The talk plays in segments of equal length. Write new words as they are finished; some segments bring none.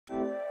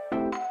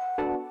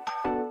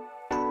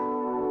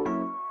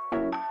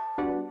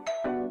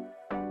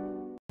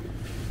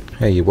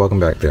Hey, welcome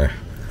back there.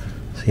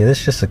 So yeah, this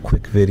is just a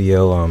quick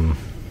video on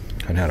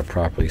how to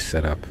properly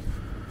set up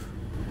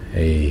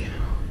a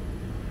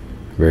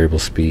variable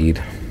speed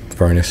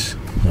furnace,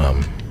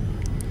 an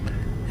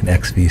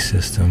XV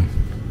system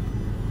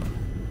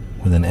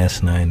with an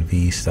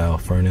S9V style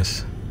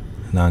furnace,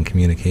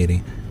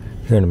 non-communicating.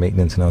 Here in the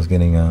maintenance, and I was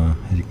getting,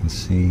 as you can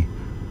see,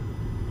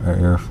 our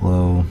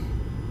airflow,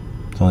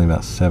 it's only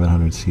about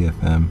 700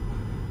 CFM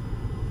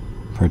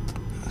per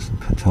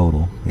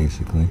total,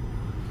 basically.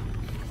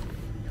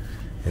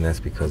 And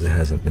that's because it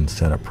hasn't been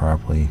set up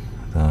properly.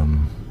 The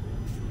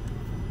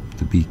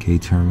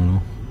BK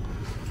terminal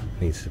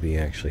needs to be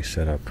actually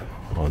set up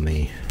on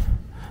the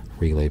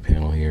relay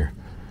panel here.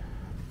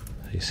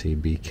 You see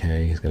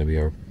BK is going to be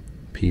our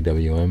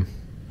PWM.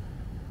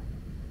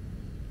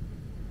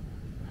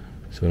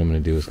 So what I'm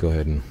going to do is go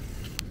ahead and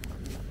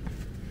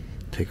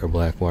take our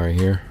black wire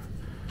here,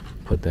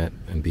 put that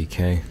in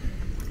BK,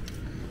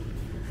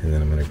 and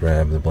then I'm going to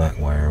grab the black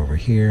wire over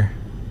here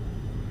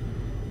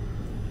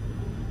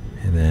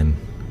and then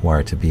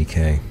wire it to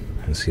BK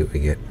and see what we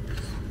get.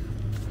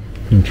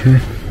 Okay,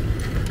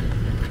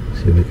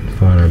 see if we can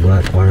find our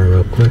black wire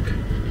real quick.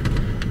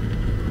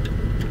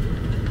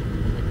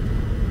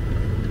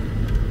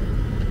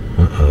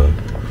 Uh-oh.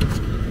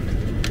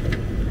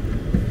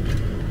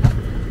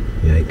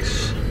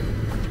 Yikes.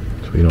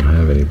 So we don't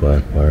have any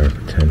black wire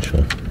potential.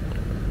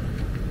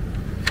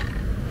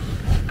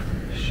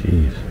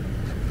 Jeez.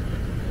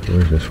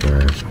 Where's this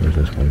wire? Where's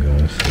this one going?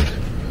 Let's see.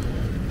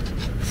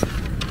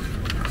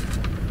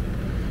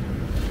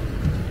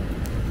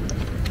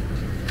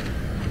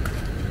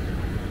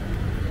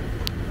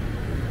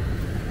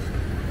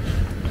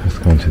 Let's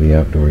go into the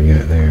outdoor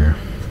unit there.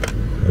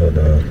 Hold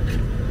on.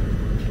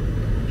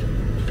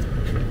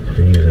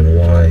 We're using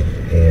Y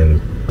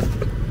and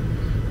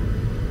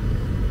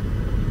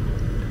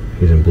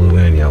using blue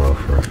and yellow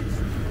for.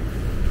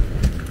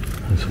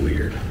 That's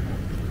weird.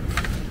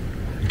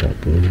 We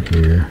got blue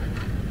here.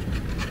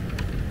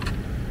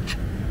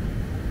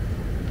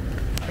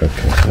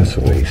 Okay, that's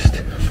a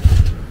waste.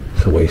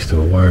 It's a waste of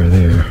a wire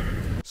there.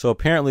 So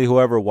apparently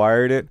whoever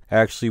wired it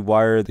actually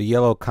wired the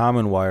yellow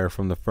common wire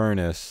from the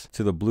furnace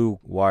to the blue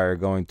wire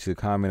going to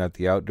common at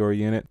the outdoor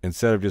unit,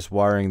 instead of just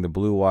wiring the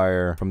blue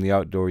wire from the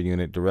outdoor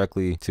unit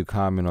directly to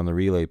common on the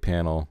relay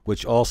panel,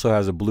 which also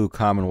has a blue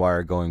common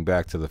wire going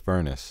back to the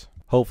furnace.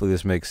 Hopefully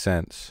this makes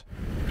sense.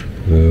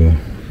 Blue.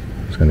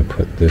 I'm just going to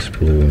put this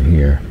blue in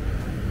here.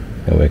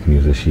 That way I can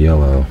use this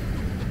yellow.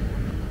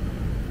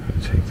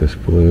 I'll take this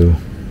blue.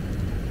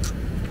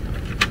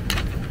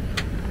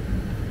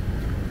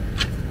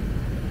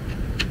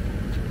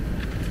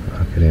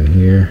 It in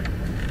here.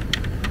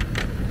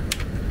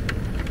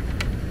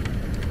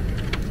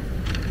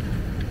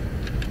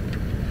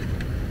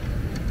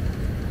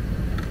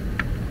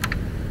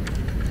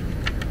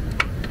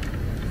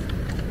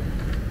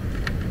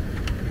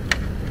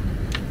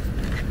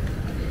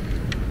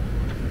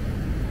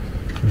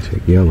 Let's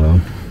take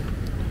yellow.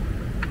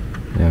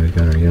 Now we've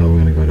got our yellow.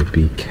 We're going to go to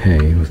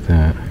BK with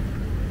that.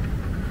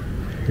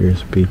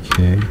 Here's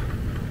BK.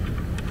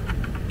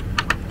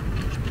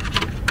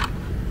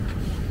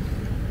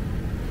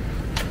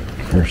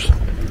 First,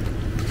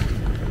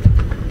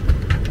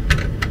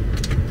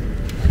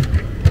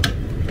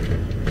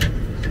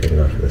 take it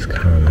off of this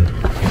common.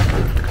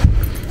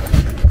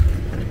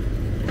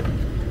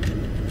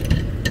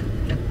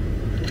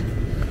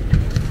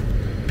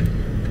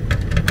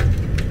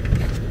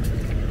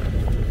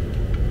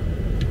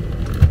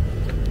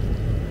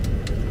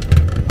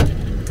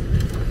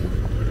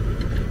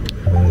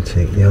 I'm going to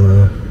take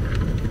yellow.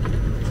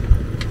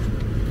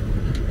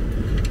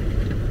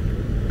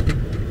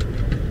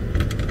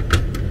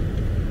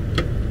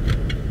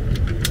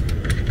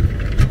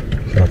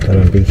 Drop that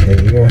on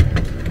BK here.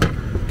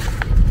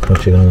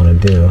 What you're going to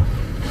want to do,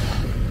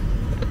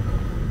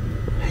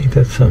 ain't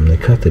that something? They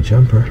cut the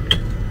jumper.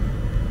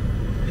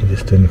 They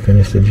just didn't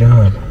finish the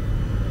job.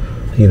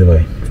 Either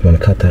way, you want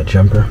to cut that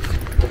jumper.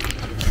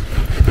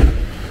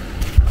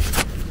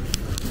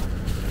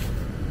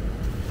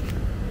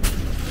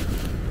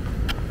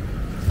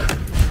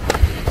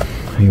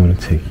 You want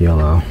to take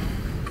yellow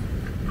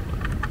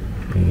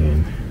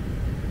and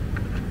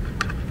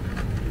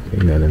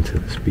bring that into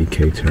this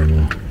BK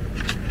terminal.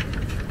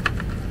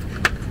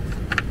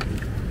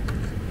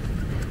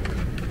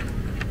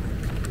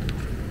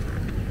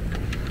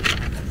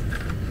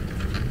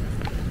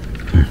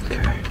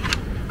 Okay,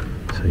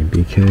 so your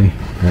BK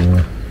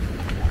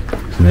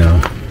is now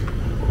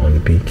on the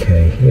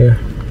BK here.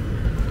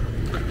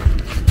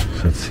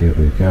 So let's see what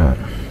we've got.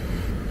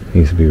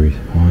 Needs to be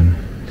 1,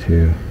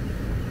 2,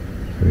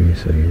 3.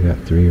 So you've got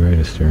 3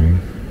 registering.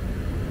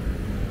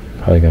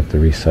 Probably got to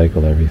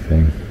recycle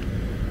everything.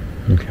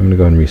 Okay, I'm gonna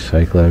go and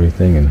recycle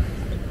everything and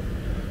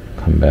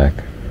come back,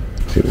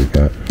 see what we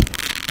got.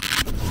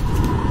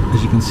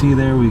 As you can see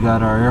there, we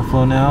got our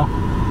airflow now.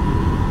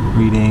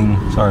 Reading,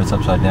 sorry it's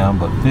upside down,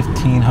 but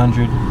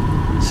 1500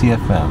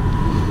 CFM.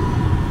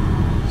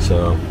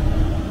 So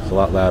it's a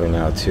lot louder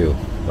now too,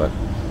 but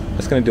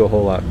it's gonna do a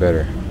whole lot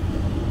better.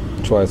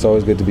 That's why it's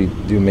always good to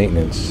do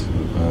maintenance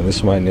This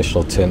is my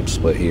initial temp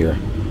split here,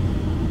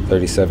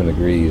 37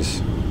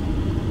 degrees.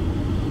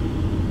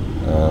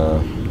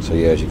 So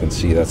yeah, as you can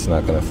see, that's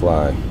not going to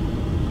fly.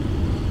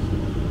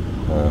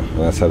 And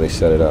that's how they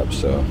set it up.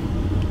 So,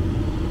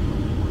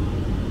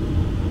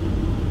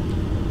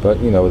 but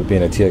you know, with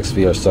being a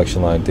TXV, our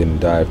suction line didn't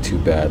dive too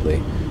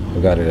badly.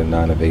 We got it in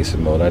non-invasive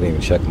mode. I didn't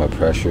even check my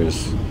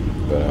pressures,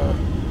 but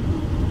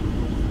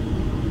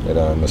it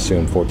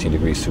assumed 14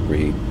 degrees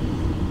superheat.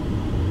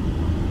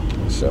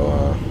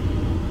 So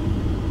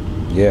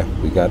yeah,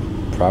 we got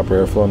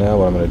proper airflow now.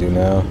 What I'm going to do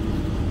now,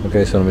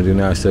 okay, so what I'm going to do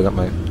now, I still got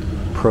my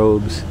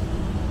probes.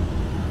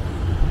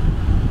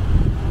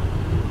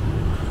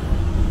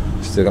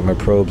 Still got my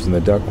probes in the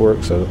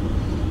ductwork, so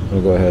I'm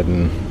going to go ahead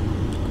and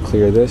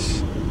clear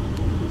this.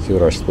 See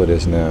what our split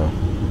is now.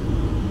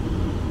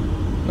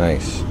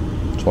 Nice.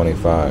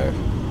 25.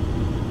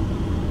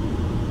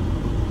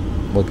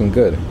 Looking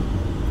good.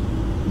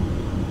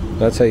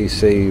 That's how you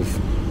save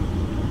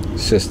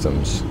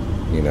systems,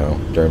 you know,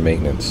 during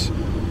maintenance.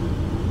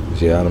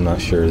 Yeah, I'm not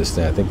sure this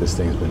thing. I think this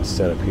thing's been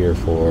set up here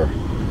for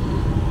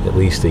at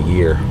least a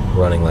year,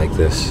 running like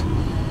this.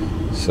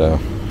 So,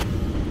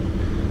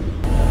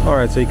 all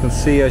right. So you can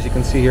see, as you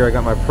can see here, I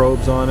got my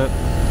probes on it.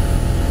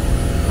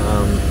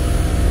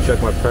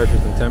 Check my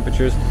pressures and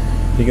temperatures.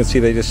 You can see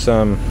they just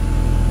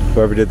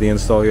whoever did the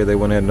install here, they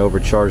went ahead and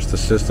overcharged the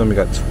system. We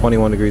got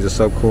 21 degrees of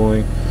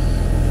subcooling,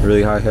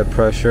 really high head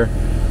pressure. So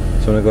what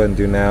I'm gonna go ahead and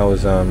do now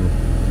is I'm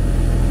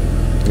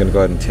gonna go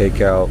ahead and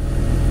take out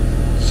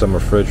some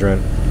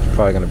refrigerant.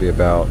 Probably going to be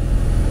about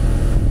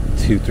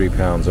 2-3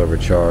 pounds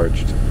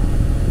overcharged.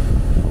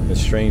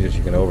 It's strange that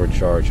you can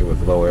overcharge it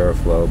with low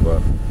airflow,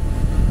 but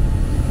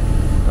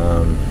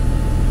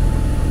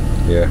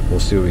yeah, we'll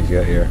see what we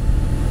get here.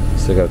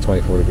 Still got a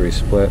 24 degree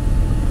split,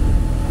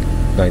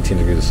 19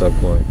 degrees of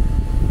subcooling.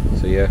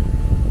 So yeah,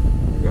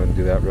 go ahead and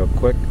do that real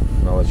quick,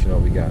 and I'll let you know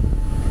what we got.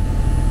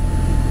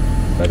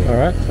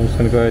 Alright, so I'm just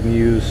going to go ahead and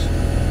use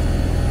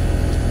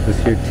this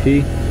here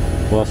T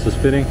while still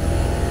spinning.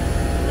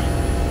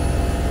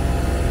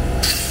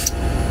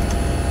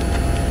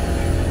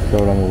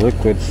 Throw it on the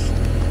liquid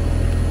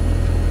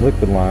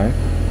line,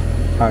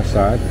 high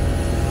side.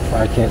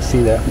 I can't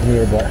see that from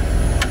here, but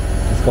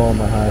let's go on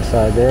my high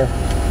side there.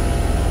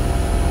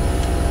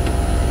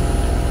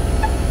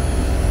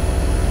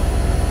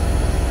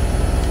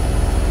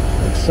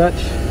 Like such.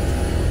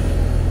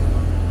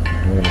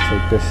 I'm going to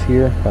take this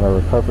here, got our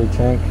recovery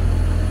tank.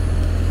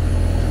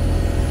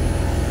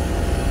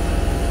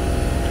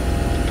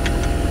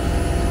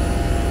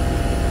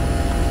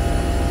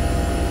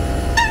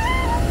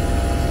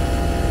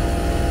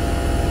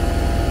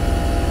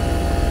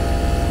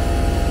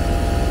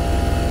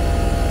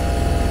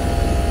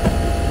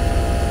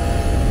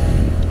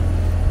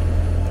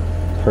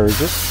 Purge it.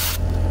 Just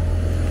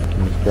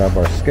grab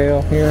our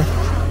scale here.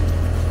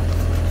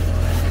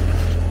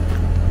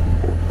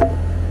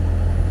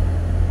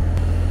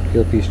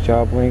 Heel piece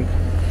job link.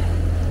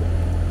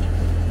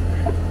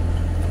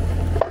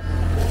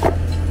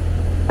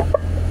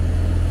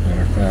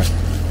 Matter of fact,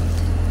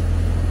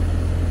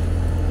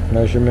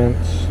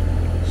 measurements,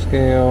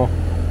 scale,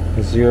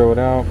 zero it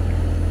out.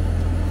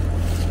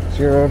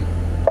 Zeroed.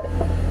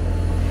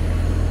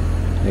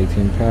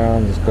 18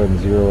 pounds. Let's go ahead and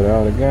zero it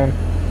out again.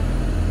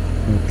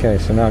 Okay,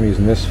 so now I'm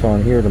using this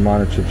phone here to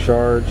monitor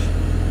charge.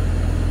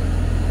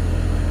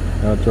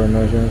 Outdoor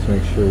measurements,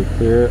 make sure we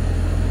clear it.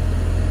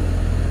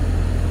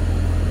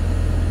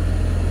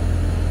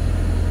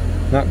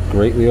 Not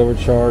greatly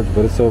overcharged,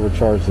 but it's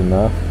overcharged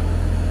enough.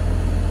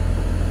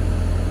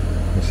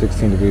 And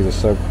 16 degrees of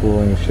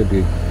subcooling, it should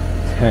be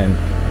 10,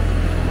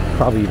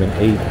 probably even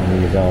 8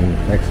 on these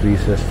XV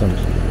systems.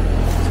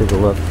 Let's take a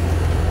look.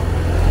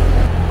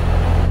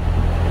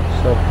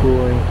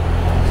 Subcooling,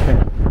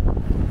 10.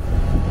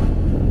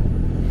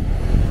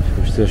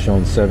 Still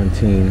showing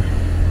 17.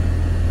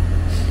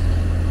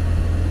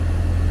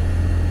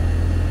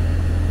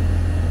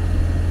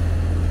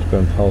 Let's go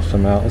and pulse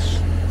them out. Let's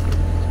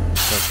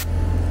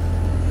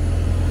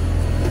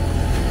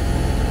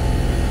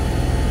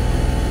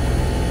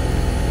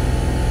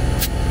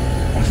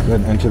go ahead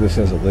and enter this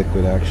as a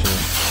liquid, actually.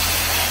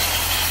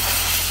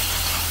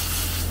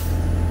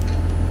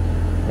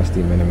 That's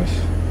de minimis.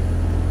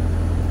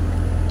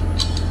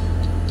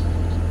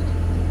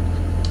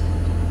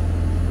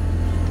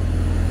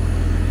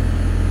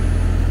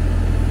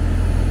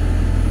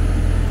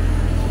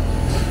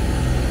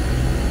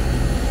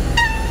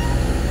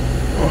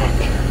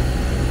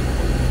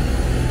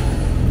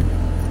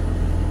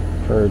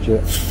 Purge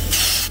it.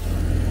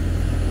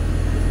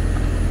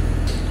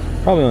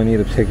 Probably only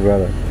need to take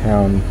about a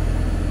pound,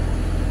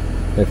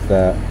 if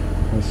that.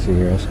 Let's see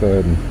here. Let's go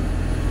ahead and.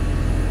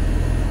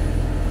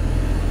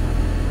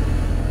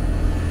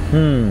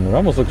 It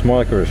almost looks more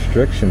like a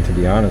restriction, to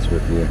be honest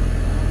with you.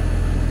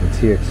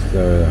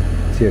 The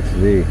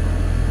TXV.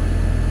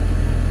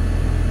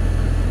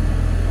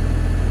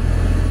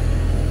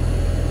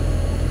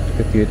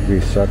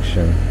 .58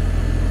 suction.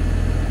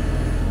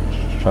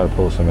 Just try to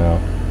pull some out.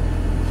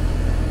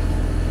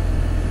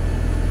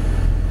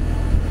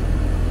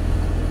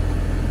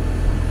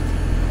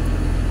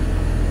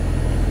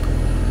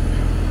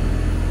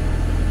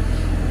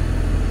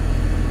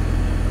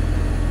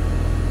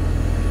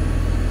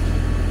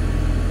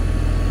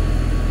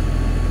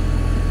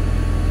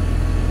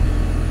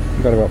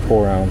 got about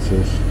 4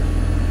 ounces.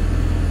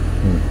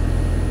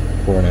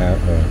 4.5,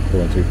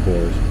 4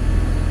 3/4.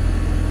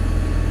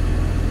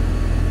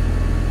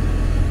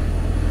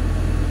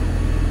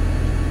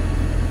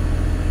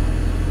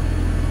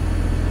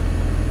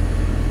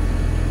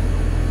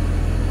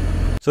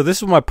 So this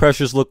is what my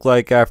pressures look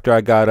like after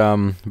I got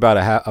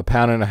about a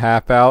pound and a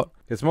half out.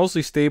 It's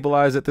mostly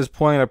stabilized at this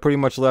point. I pretty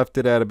much left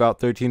it at about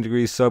 13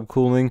 degrees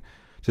subcooling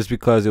just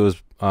because it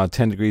was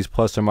 10 degrees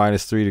plus or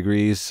minus 3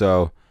 degrees.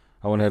 So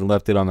I went ahead and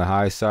left it on the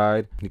high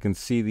side. You can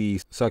see the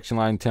suction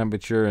line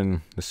temperature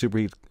and the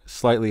superheat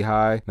slightly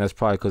high. And that's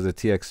probably because the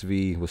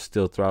TXV was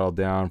still throttled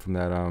down from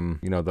that,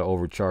 the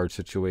overcharge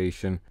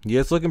situation.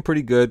 Yeah, it's looking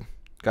pretty good.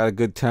 Got a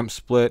good temp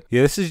split.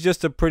 Yeah, this is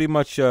just a pretty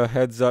much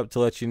heads up to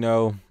let you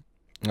know.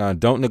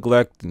 Don't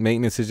neglect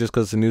maintenance. Is just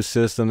because it's a new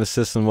system. This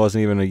system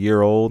wasn't even a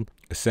year old.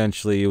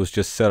 Essentially, it was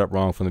just set up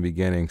wrong from the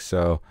beginning.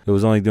 So it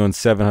was only doing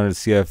 700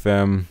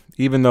 CFM,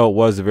 even though it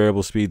was a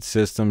variable speed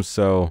system.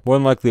 So more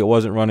than likely, it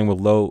wasn't running with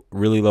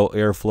really low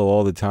airflow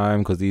all the time,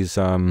 because these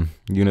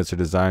units are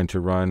designed to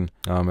run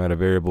at a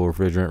variable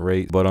refrigerant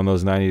rate. But on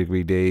those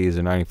 90-degree days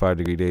or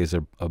 95-degree days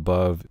or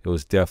above, it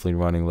was definitely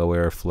running low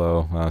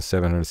airflow,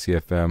 700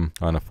 CFM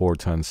on a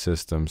 4-ton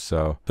system.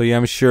 So yeah,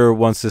 I'm sure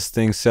once this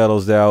thing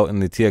settles out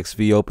and the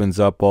TXV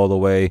opens up all the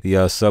way, the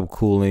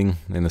subcooling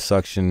and the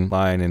suction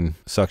line and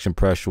suction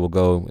pressure will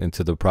go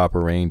into the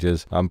proper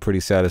ranges. I'm pretty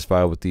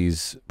satisfied with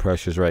these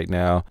pressures right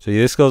now. So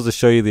yeah, this goes to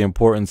show you the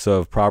importance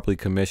of properly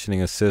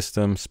commissioning a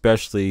system,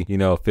 especially,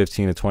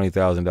 $15,000 to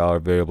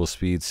 $20,000 variable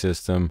speed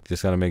system.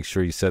 Just got to make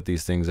sure you set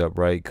these things up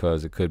right,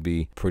 because it could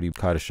be pretty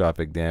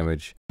catastrophic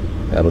damage.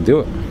 That'll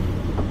do it.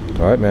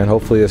 All right, man.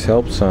 Hopefully this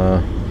helps.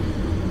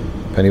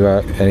 If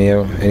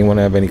anyone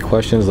have any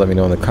questions, let me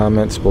know in the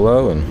comments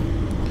below, and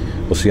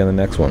we'll see you on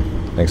the next one.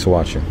 Thanks for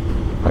watching.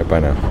 All right, bye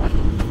now.